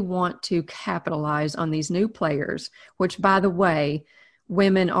really want to capitalize on these new players, which, by the way,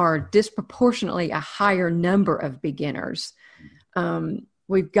 women are disproportionately a higher number of beginners,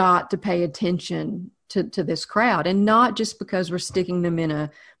 we've got to pay attention to this crowd, and not just because we're sticking them in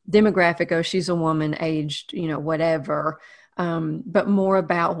a demographic, oh, she's a woman aged, whatever, but more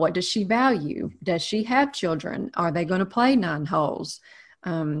about, what does she value? Does she have children? Are they going to play 9 holes?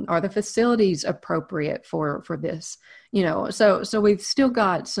 Are the facilities appropriate for this? So we've still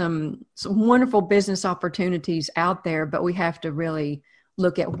got some wonderful business opportunities out there, but we have to really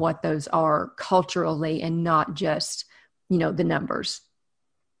look at what those are culturally, and not just, the numbers.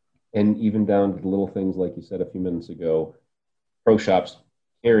 And even down to the little things, like you said a few minutes ago, pro shops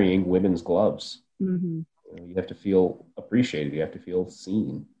carrying women's gloves. Mm-hmm. You have to feel appreciated. You have to feel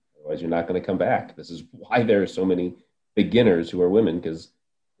seen. Otherwise, you're not going to come back. This is why there are so many beginners who are women, because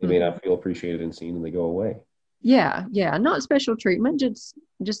they may not feel appreciated and seen, and they go away. Yeah. Not special treatment. Just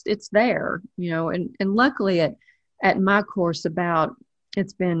it's there, and luckily at my course,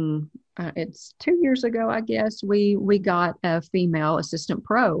 it's 2 years ago, I guess, we got a female assistant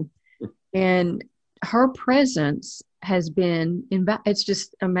pro, and her presence has been it's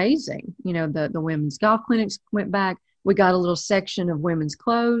just amazing. The women's golf clinics went back. We got a little section of women's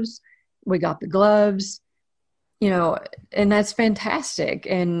clothes. We got the gloves, and that's fantastic.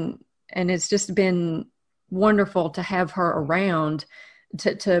 And it's just been wonderful to have her around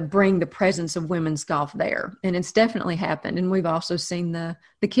to bring the presence of women's golf there. And it's definitely happened. And we've also seen the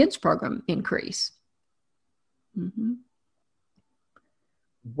kids program increase. Mm-hmm.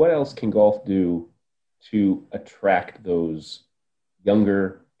 What else can golf do to attract those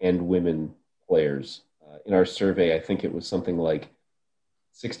younger and women players? In our survey, I think it was something like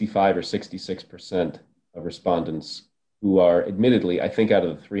 65 or 66% of respondents who are, admittedly, I think out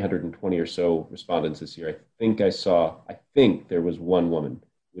of the 320 or so respondents this year, I think there was one woman,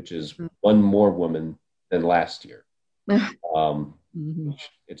 which is one more woman than last year.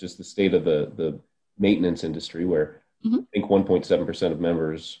 It's just the state of the maintenance industry, where I think 1.7% of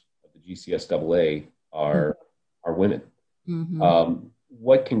members of the GCSAA are women.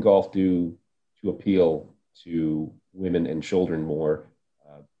 What can golf do to appeal to women and children more?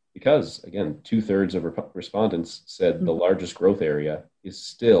 Because, again, 2/3 of respondents said the largest growth area is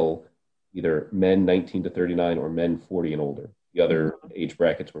still either men 19 to 39 or men 40 and older. The other age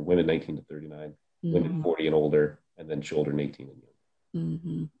brackets were women 19 to 39, women 40 and older, and then children 18 and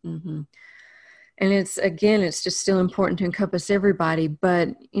younger. And it's just still important to encompass everybody.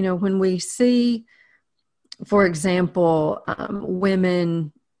 But, when we see, for example,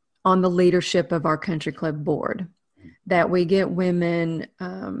 women on the leadership of our country club board, that we get women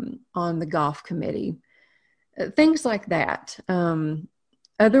on the golf committee, things like that.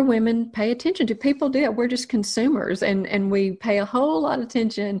 Other women pay attention to. People do it. We're just consumers, and we pay a whole lot of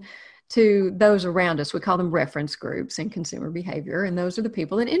attention to those around us. We call them reference groups in consumer behavior, and those are the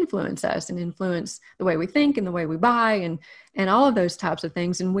people that influence us and influence the way we think and the way we buy and all of those types of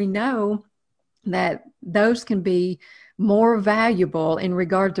things. And we know that those can be more valuable in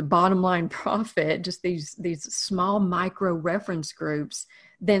regard to bottom line profit, just these small micro reference groups,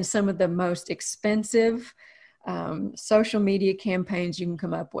 than some of the most expensive social media campaigns you can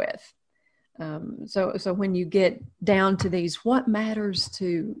come up with. So when you get down to these, what matters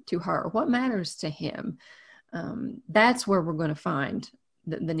to her, what matters to him, that's where we're going to find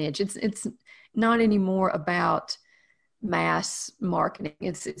the niche. It's not anymore about mass marketing.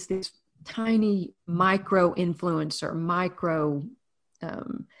 It's these tiny micro influencer, micro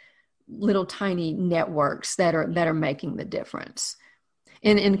little tiny networks that are making the difference.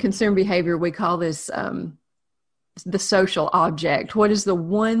 In consumer behavior, we call this the social object. What is the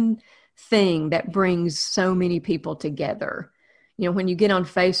one thing that brings so many people together? When you get on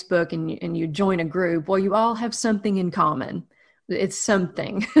Facebook and you join a group, well, you all have something in common. It's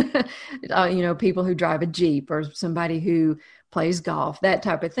something, people who drive a Jeep or somebody who plays golf, that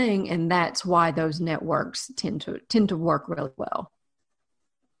type of thing. And that's why those networks tend to work really well.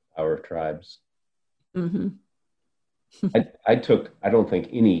 Power of tribes. Mm-hmm. I took, I don't think,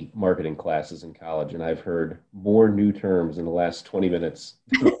 any marketing classes in college, and I've heard more new terms in the last 20 minutes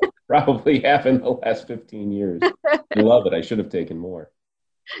than probably have in the last 15 years. I love it. I should have taken more.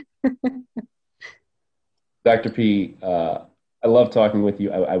 Dr. P, I love talking with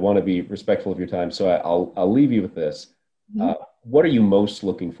you. I want to be respectful of your time, so I'll leave you with this. What are you most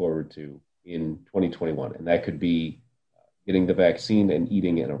looking forward to in 2021? And that could be getting the vaccine and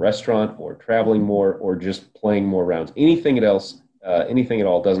eating in a restaurant, or traveling more, or just playing more rounds. Anything else, anything at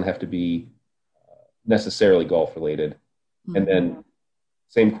all, doesn't have to be necessarily golf related. And then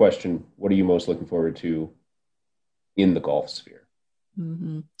same question, what are you most looking forward to in the golf sphere?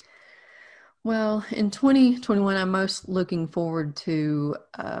 Well, in 2021, I'm most looking forward to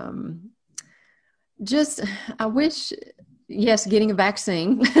I wish, yes, getting a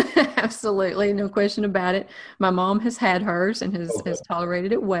vaccine. Absolutely. No question about it. My mom has had hers and has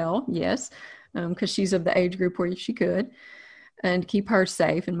tolerated it well. Yes. Because she's of the age group where she could, and keep her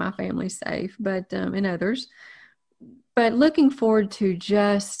safe and my family safe, but and others. But looking forward to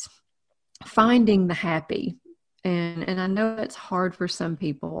just finding the happy. And I know that's hard for some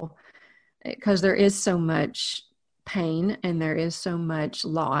people because there is so much pain and there is so much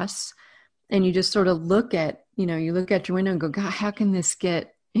loss. And you just sort of look at your window and go, God, how can this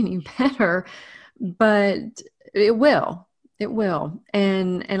get any better? But it will.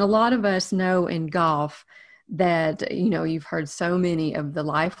 And a lot of us know in golf that, you've heard so many of the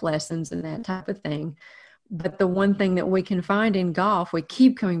life lessons and that type of thing. But the one thing that we can find in golf, we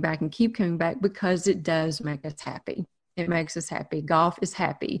keep coming back because it does make us happy. It makes us happy. Golf is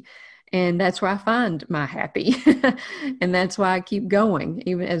happy. And that's where I find my happy. And that's why I keep going,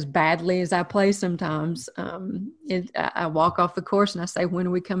 even as badly as I play sometimes. I walk off the course and I say, when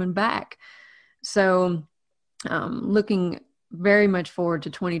are we coming back? So looking very much forward to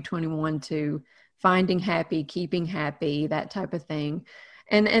 2021 to finding happy, keeping happy, that type of thing.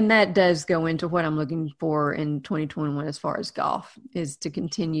 And that does go into what I'm looking for in 2021 as far as golf, is to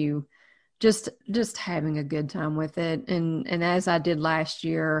continue just having a good time with it. And as I did last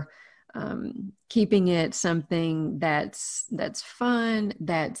year, keeping it something that's fun,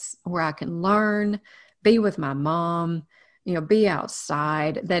 that's where I can learn, be with my mom, be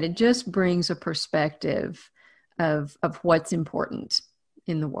outside, that it just brings a perspective of what's important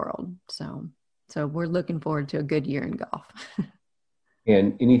in the world. So we're looking forward to a good year in golf.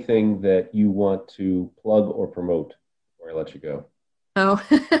 And anything that you want to plug or promote before I let you go? Oh,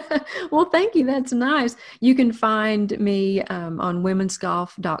 well, thank you. That's nice. You can find me on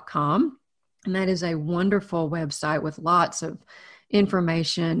womensgolf.com. And that is a wonderful website with lots of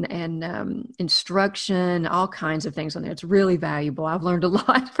information and instruction, all kinds of things on there. It's really valuable. I've learned a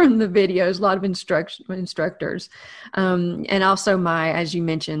lot from the videos, a lot of instructors. And also as you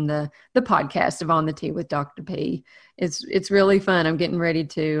mentioned, the podcast of On the Tee with Dr. P. It's really fun. I'm getting ready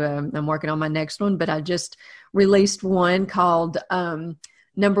to, I'm working on my next one, but I just released one called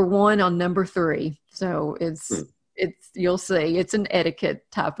Number One on Number Three. So it's you'll see, it's an etiquette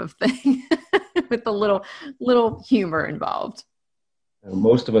type of thing with a little humor involved.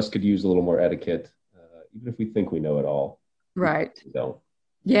 Most of us could use a little more etiquette, even if we think we know it all. Right. We don't.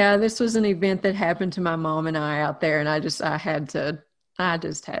 Yeah, this was an event that happened to my mom and I out there, and I just had to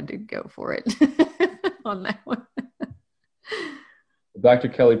go for it on that one. Dr.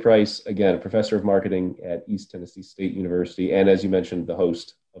 Kelly Price, again, professor of marketing at East Tennessee State University, and as you mentioned, the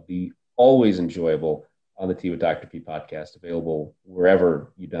host of the always enjoyable On the Tee with Dr. P podcast, available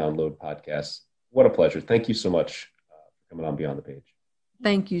wherever you download podcasts. What a pleasure. Thank you so much for coming on Beyond the Page.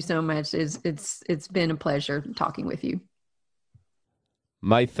 Thank you so much. It's been a pleasure talking with you.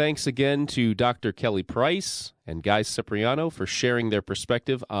 My thanks again to Dr. Kelly Price and Guy Cipriano for sharing their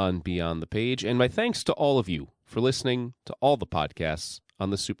perspective on Beyond the Page. And my thanks to all of you for listening to all the podcasts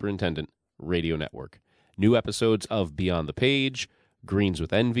on the Superintendent Radio Network. New episodes of Beyond the Page, Greens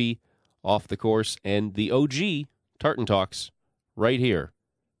with Envy, Off the Course, and the OG Tartan Talks right here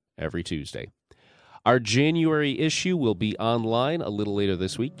every Tuesday. Our January issue will be online a little later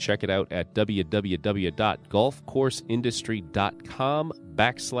this week. Check it out at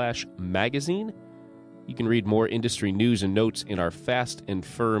www.golfcourseindustry.com/magazine. You can read more industry news and notes in our fast and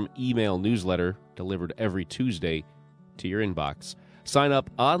firm email newsletter delivered every Tuesday to your inbox. Sign up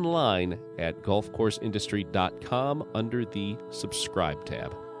online at golfcourseindustry.com under the Subscribe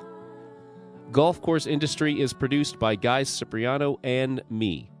tab. Golf Course Industry is produced by Guy Cipriano and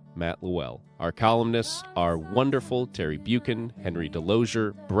me, Matt LaWell. Our columnists are wonderful Terry Buchan, Henry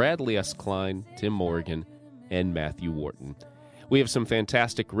Delosier, Bradley S. Klein, Tim Morgan, and Matthew Wharton. We have some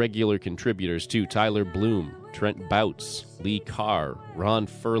fantastic regular contributors too: Tyler Bloom, Trent Bouts, Lee Carr, Ron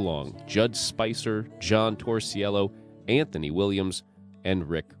Furlong, Judd Spicer, John Torsiello, Anthony Williams, and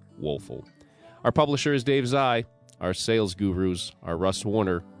Rick Wolfel. Our publisher is Dave Zye. Our sales gurus are Russ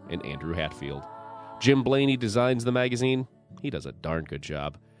Warner and Andrew Hatfield. Jim Blaney designs the magazine. He does a darn good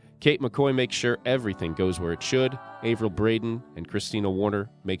job. Kate McCoy makes sure everything goes where it should. Avril Braden and Christina Warner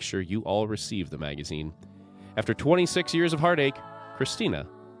make sure you all receive the magazine. After 26 years of heartache, Christina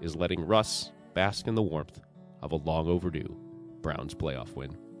is letting Russ bask in the warmth of a long overdue Browns playoff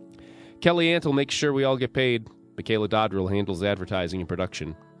win. Kelly Antle makes sure we all get paid. Michaela Dodrill handles advertising and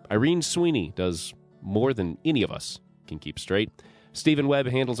production. Irene Sweeney does more than any of us can keep straight. Stephen Webb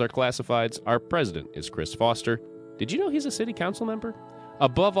handles our classifieds. Our president is Chris Foster. Did you know he's a city council member?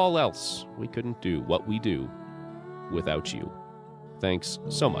 Above all else, we couldn't do what we do without you. Thanks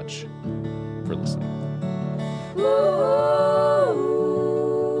so much for listening.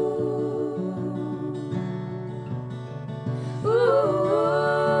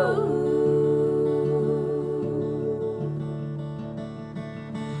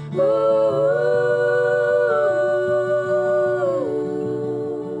 Ooh.